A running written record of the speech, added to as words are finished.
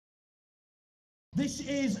This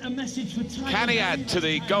is a message for Tiger. Can he add to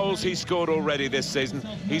the goals he's scored already this season?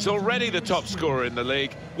 He's already the top scorer in the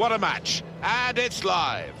league. What a match. And it's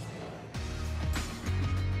live.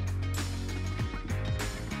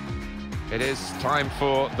 It is time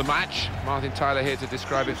for the match. Martin Tyler here to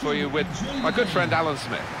describe it for you with my good friend Alan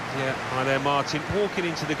Smith. Yeah, hi there, Martin. Walking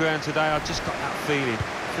into the ground today, I've just got that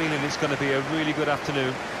feeling it's going to be a really good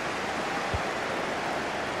afternoon.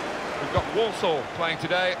 We've got Walsall playing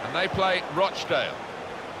today, and they play Rochdale.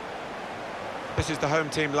 This is the home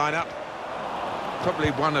team lineup.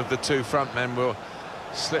 Probably one of the two front men will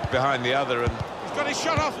slip behind the other, and he's got his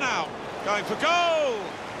shot off now. Going for goal.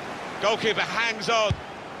 Goalkeeper hangs on.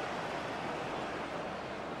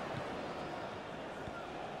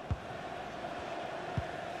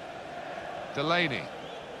 Delaney.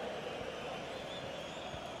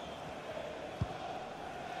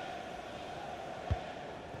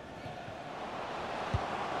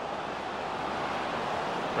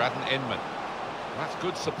 Braden Inman. That's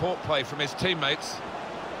good support play from his teammates.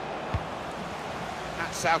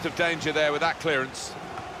 That's out of danger there with that clearance.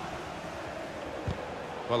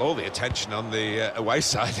 Well, all the attention on the away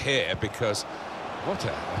side here, because what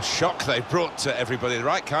a shock they brought to everybody. The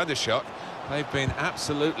right kind of shock. They've been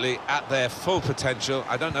absolutely at their full potential.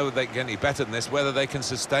 I don't know whether they can get any better than this, whether they can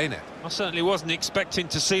sustain it. I certainly wasn't expecting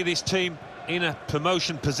to see this team in a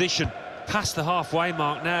promotion position. Past the halfway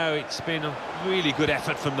mark now, it's been a really good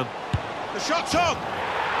effort from them. The shot's on!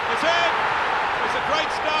 It's in! It's a great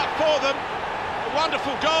start for them. A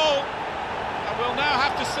wonderful goal. And we'll now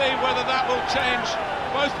have to see whether that will change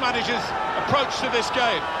both managers' approach to this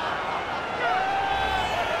game.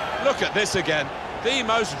 Look at this again. The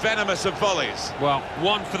most venomous of volleys. Well,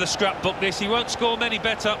 one for the scrapbook this. He won't score many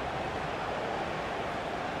better.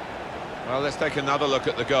 Well, let's take another look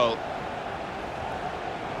at the goal.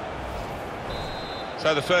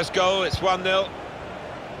 So the first goal, it's 1-0.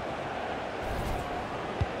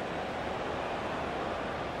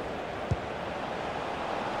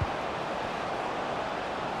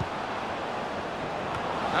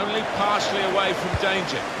 Only partially away from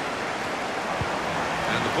danger.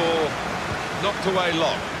 And the ball knocked away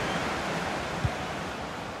long.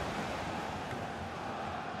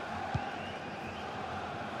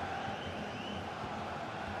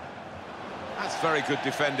 That's very good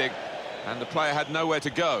defending, and the player had nowhere to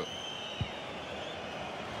go.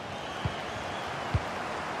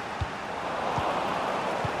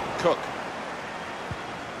 Cook.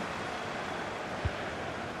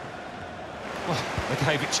 Well, they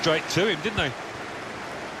gave it straight to him, didn't they?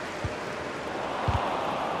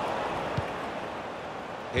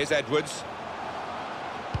 Here's Edwards.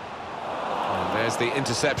 And there's the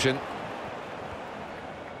interception.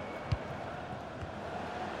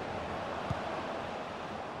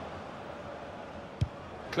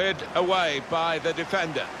 Cleared away by the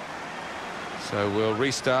defender. So we'll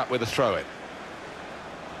restart with a throw-in.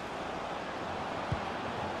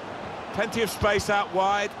 Plenty of space out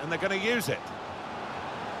wide, and they're going to use it.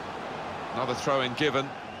 Another throw-in given.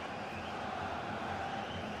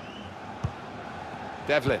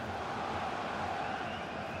 Devlin.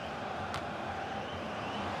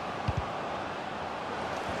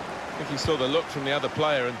 I think he saw the look from the other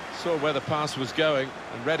player and saw where the pass was going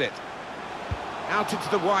and read it. Out into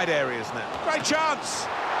the wide areas now. Great chance!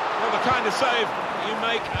 Well, the kind of save you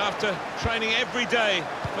make after training every day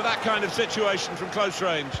for that kind of situation from close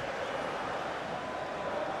range.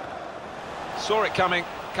 Saw it coming,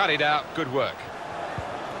 cut it out, good work.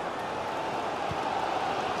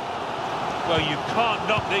 Well, you can't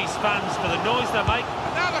knock these fans for the noise they make.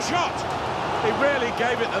 And now the shot! He really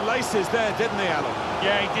gave it the laces there, didn't he, Alan?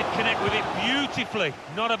 Yeah, he did connect with it beautifully.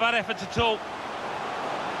 Not a bad effort at all.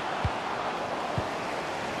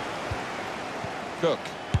 Cook.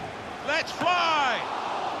 Let's fly!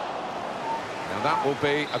 Now that will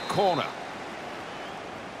be a corner.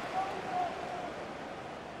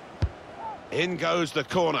 In goes the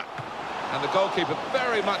corner. And the goalkeeper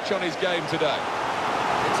very much on his game today.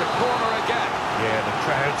 It's a corner again. Yeah, the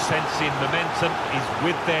crowd sensing momentum is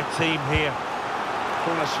with their team here.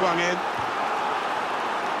 Corner swung in.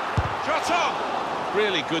 Shot on!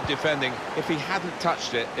 Really good defending. If he hadn't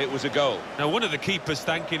touched it, it was a goal. Now, one of the keepers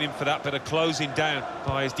thanking him for that bit of closing down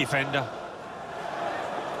by his defender.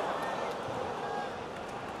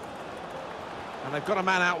 And they've got a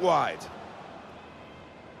man out wide.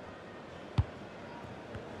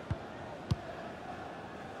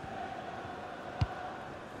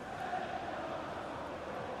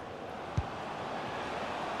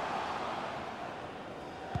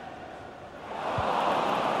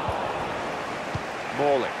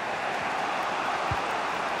 Morley.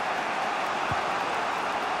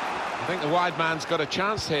 I think the wide man's got a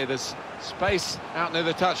chance here. There's space out near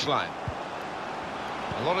the touchline.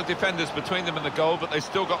 A lot of defenders between them and the goal, but they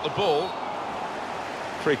still got the ball.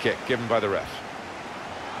 Free kick given by the ref.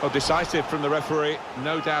 Well, decisive from the referee.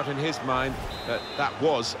 No doubt in his mind that that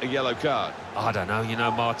was a yellow card. I don't know, you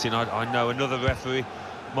know, Martin, I know another referee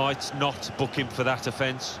might not book him for that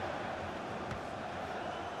offence.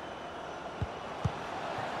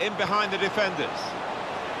 In behind the defenders.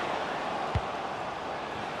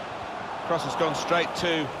 Cross has gone straight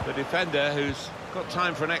to the defender, who's got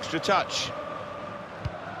time for an extra touch.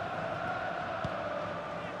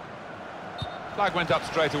 Flag went up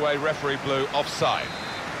straight away, referee blew offside.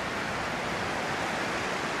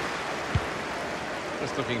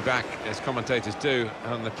 Just looking back, as commentators do,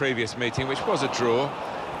 on the previous meeting, which was a draw.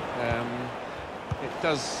 It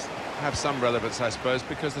does have some relevance, I suppose,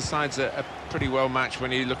 because the sides are pretty well matched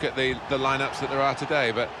when you look at the lineups that there are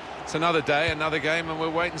today. But it's another day, another game, and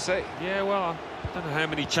we'll wait and see. Yeah, well, I don't know how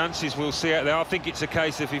many chances we'll see out there. I think it's a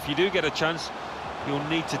case of if you do get a chance, you'll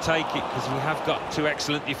need to take it, because we have got two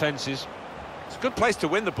excellent defences. It's a good place to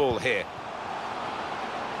win the ball here.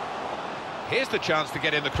 Here's the chance to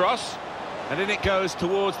get in the cross, and in it goes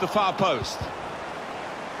towards the far post.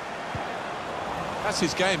 That's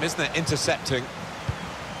his game, isn't it? Intercepting.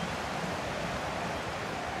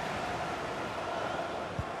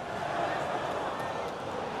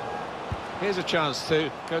 Here's a chance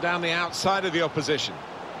to go down the outside of the opposition.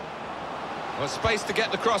 Well, space to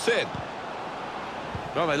get the cross in.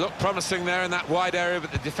 Well, they look promising there in that wide area,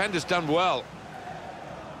 but the defender's done well.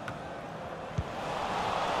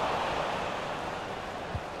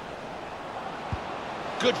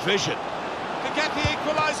 Good vision. To get the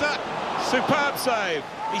equaliser. Superb save.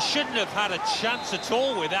 He shouldn't have had a chance at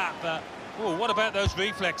all with that, but oh, what about those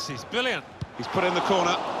reflexes? Brilliant. He's put in the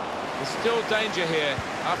corner. There's still danger here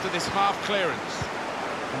after this half clearance.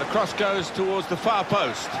 And the cross goes towards the far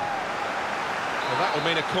post. Well, that will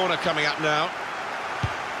mean a corner coming up now.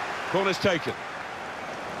 Corner's taken.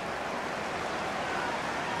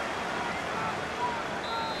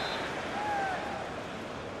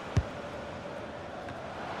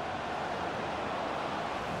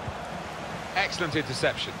 Excellent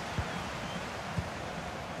interception.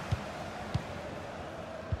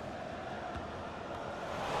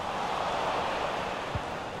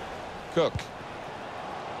 Cook.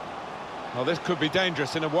 Well, this could be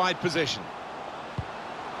dangerous in a wide position.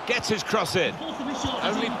 Gets his cross in.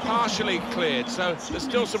 Only partially cleared, so there's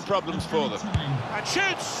still some problems for them. And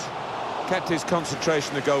shoots! Kept his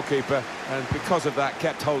concentration, the goalkeeper, and because of that,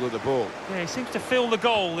 kept hold of the ball. Yeah, he seems to fill the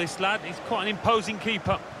goal, this lad. He's quite an imposing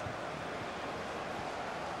keeper.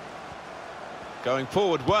 Going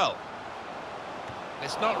forward well.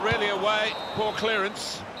 It's not really away. Poor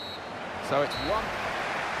clearance. So it's 1.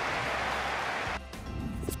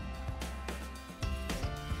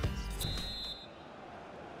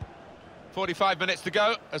 .45 minutes to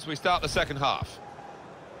go as we start the second half.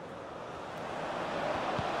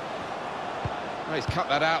 Oh, he's cut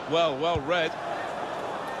that out well read.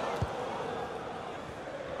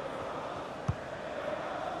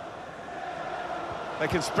 They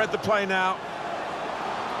can spread the play now.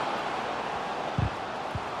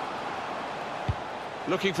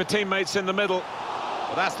 Looking for teammates in the middle.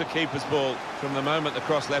 Well, that's the keeper's ball from the moment the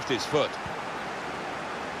cross left his foot.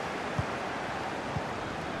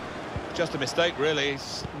 Just a mistake, really.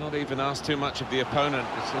 He's not even asked too much of the opponent.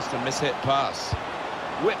 It's just a mishit pass.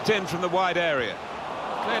 Whipped in from the wide area.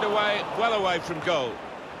 Cleared away, well away from goal.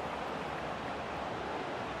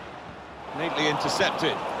 Neatly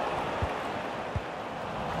intercepted.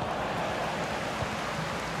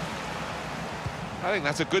 I think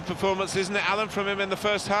that's a good performance, isn't it, Alan, from him in the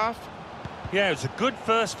first half? Yeah, it was a good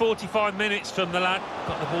first 45 minutes from the lad.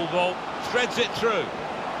 Got the ball. Threads it through.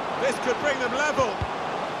 This could bring them level.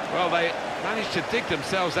 Well, they managed to dig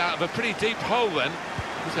themselves out of a pretty deep hole then.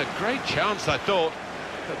 It was a great chance, I thought,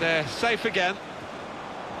 but they're safe again.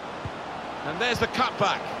 And there's the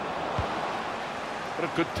cutback.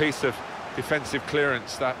 What a good piece of defensive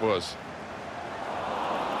clearance that was.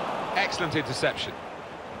 Excellent interception.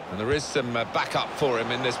 And there is some backup for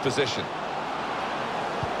him in this position.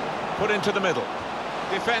 Put into the middle.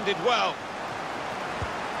 Defended well.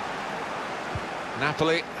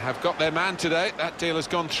 Napoli have got their man today. That deal has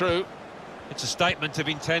gone through. It's a statement of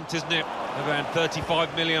intent, isn't it? Around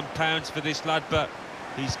 £35 million for this lad, but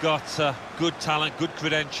he's got good talent, good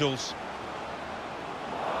credentials.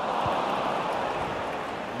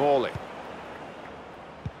 Morley.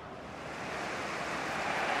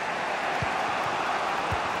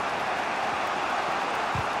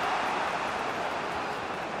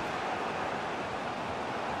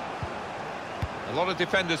 A lot of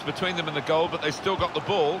defenders between them and the goal, but they still got the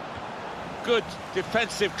ball. Good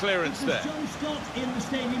defensive clearance This there. is John Scott in the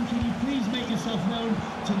stadium. Can you please make yourself known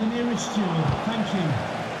to the nearest steward? Thank you.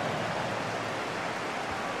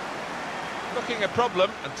 Looking a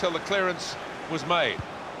problem until the clearance was made.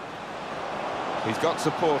 He's got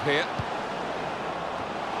support here.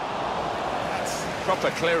 That's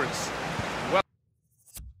proper clearance. Well.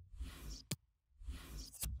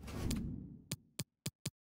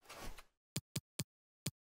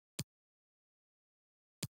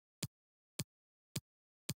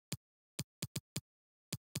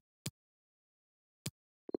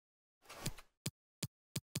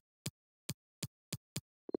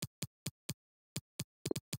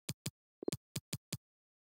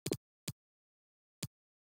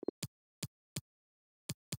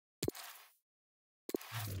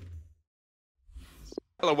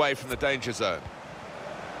 Away from the danger zone.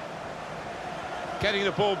 Getting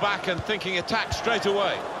the ball back and thinking attack straight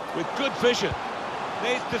away with good vision.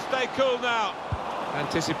 Needs to stay cool now.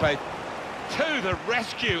 Anticipate to the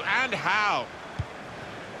rescue, and how.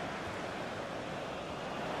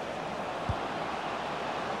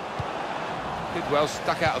 Bidwell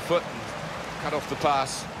stuck out a foot and cut off the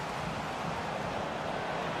pass.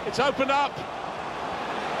 It's opened up.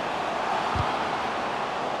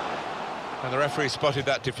 And the referee spotted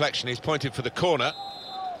that deflection. He's pointed for the corner.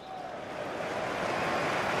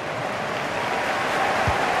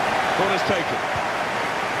 Corner's taken.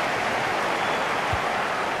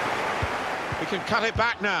 We can cut it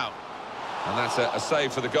back now. And that's a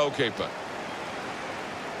save for the goalkeeper.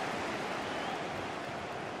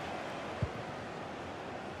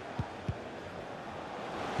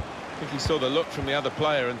 I think he saw the look from the other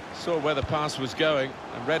player and saw where the pass was going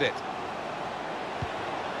and read it.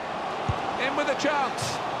 In with a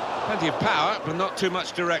chance. Plenty of power, but not too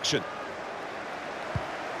much direction.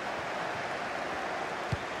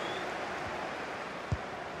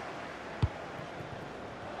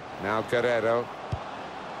 Now Guerrero.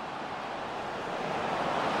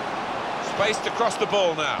 Spaced across the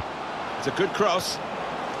ball now. It's a good cross.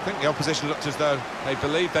 I think the opposition looked as though they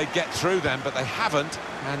believed they'd get through them, but they haven't,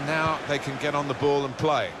 and now they can get on the ball and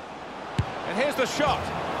play. And here's the shot.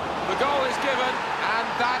 The goal is given, and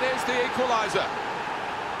that is the equaliser.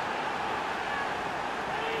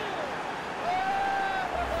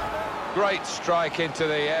 Great strike into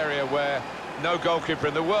the area where no goalkeeper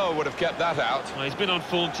in the world would have kept that out. Well, he's been on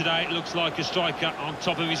form today. It looks like a striker on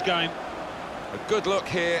top of his game. A good look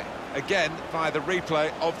here, again, via the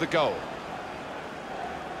replay of the goal.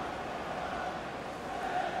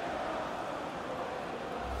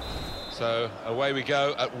 So, away we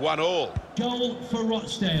go at 1-1. Goal for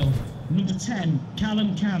Rochdale. Number 10,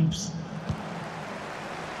 Callum Camps.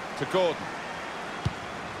 To Gordon.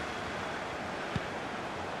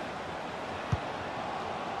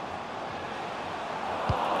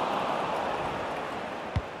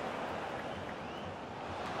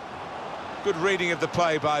 Good reading of the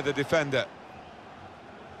play by the defender.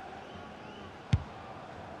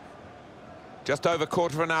 Just over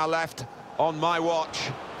quarter of an hour left on my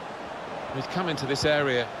watch. He's come into this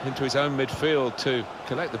area, into his own midfield to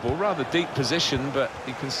collect the ball. Rather deep position, but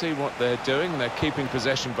you can see what they're doing. They're keeping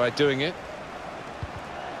possession by doing it.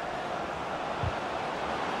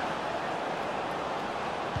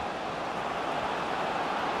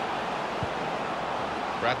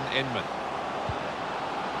 Braden Inman.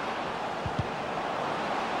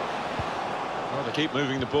 Well, they keep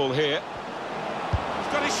moving the ball here. He's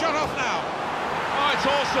got his shot off now. Oh, it's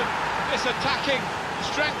awesome. This attacking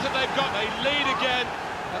strength that they've got, they lead again,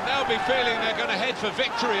 and they'll be feeling they're going to head for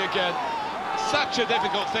victory again. Such a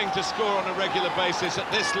difficult thing to score on a regular basis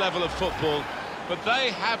at this level of football, but they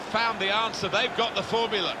have found the answer. They've got the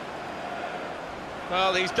formula.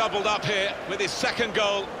 Well, he's doubled up here with his second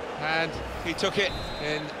goal, and he took it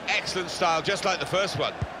in excellent style, just like the first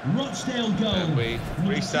one. Rochdale goal. And we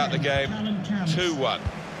restart the game 2-1.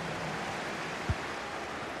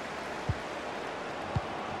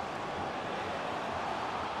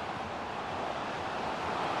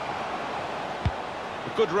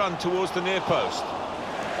 Good run towards the near post.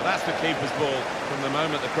 Well, that's the keeper's ball from the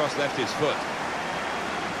moment the cross left his foot.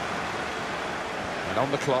 And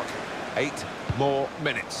on the clock, 8 more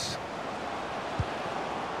minutes.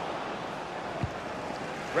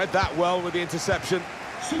 Read that well with the interception.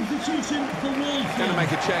 Substitution for Walsall. Going to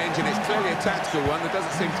make a change, and it's clearly a tactical one. There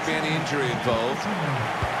doesn't seem to be any injury involved.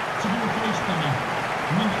 To be replaced by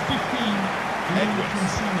number 15,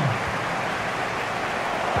 Edwards.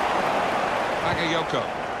 Yoko.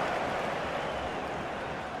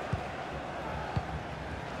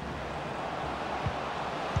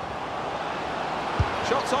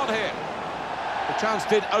 Shots on here. The Chance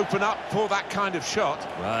did open up for that kind of shot.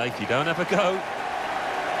 Well, if you don't have a go.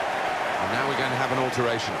 And now we're going to have an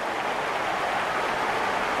alteration.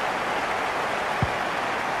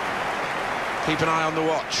 Keep an eye on the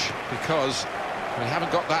watch, because we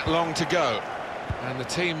haven't got that long to go. And the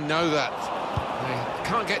team know that. They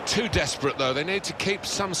can't get too desperate, though. They need to keep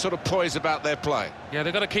some sort of poise about their play. Yeah,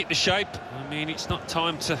 they've got to keep the shape. I mean, it's not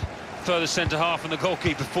time to further centre-half and the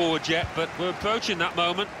goalkeeper forward yet, but we're approaching that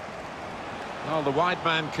moment. Well, the wide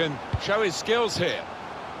man can show his skills here.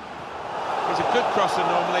 He's a good crosser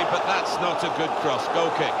normally, but that's not a good cross.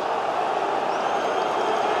 Goal kick.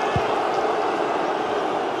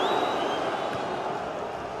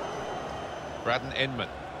 Braden Inman.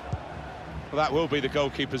 Well, that will be the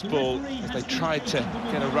goalkeeper's ball, as they tried to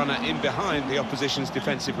get a runner in behind the opposition's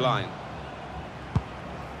defensive line.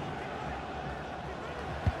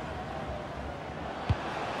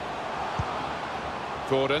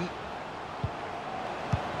 Gordon.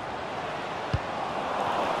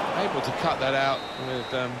 Able to cut that out with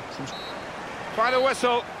some... Final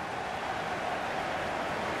whistle.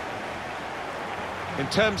 In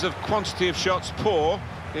terms of quantity of shots, poor.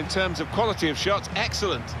 In terms of quality of shots,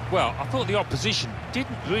 excellent. Well, I thought the opposition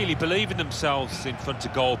didn't really believe in themselves in front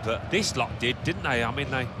of goal, but this lot did, didn't they? I mean,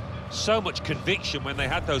 so much conviction when they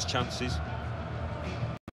had those chances.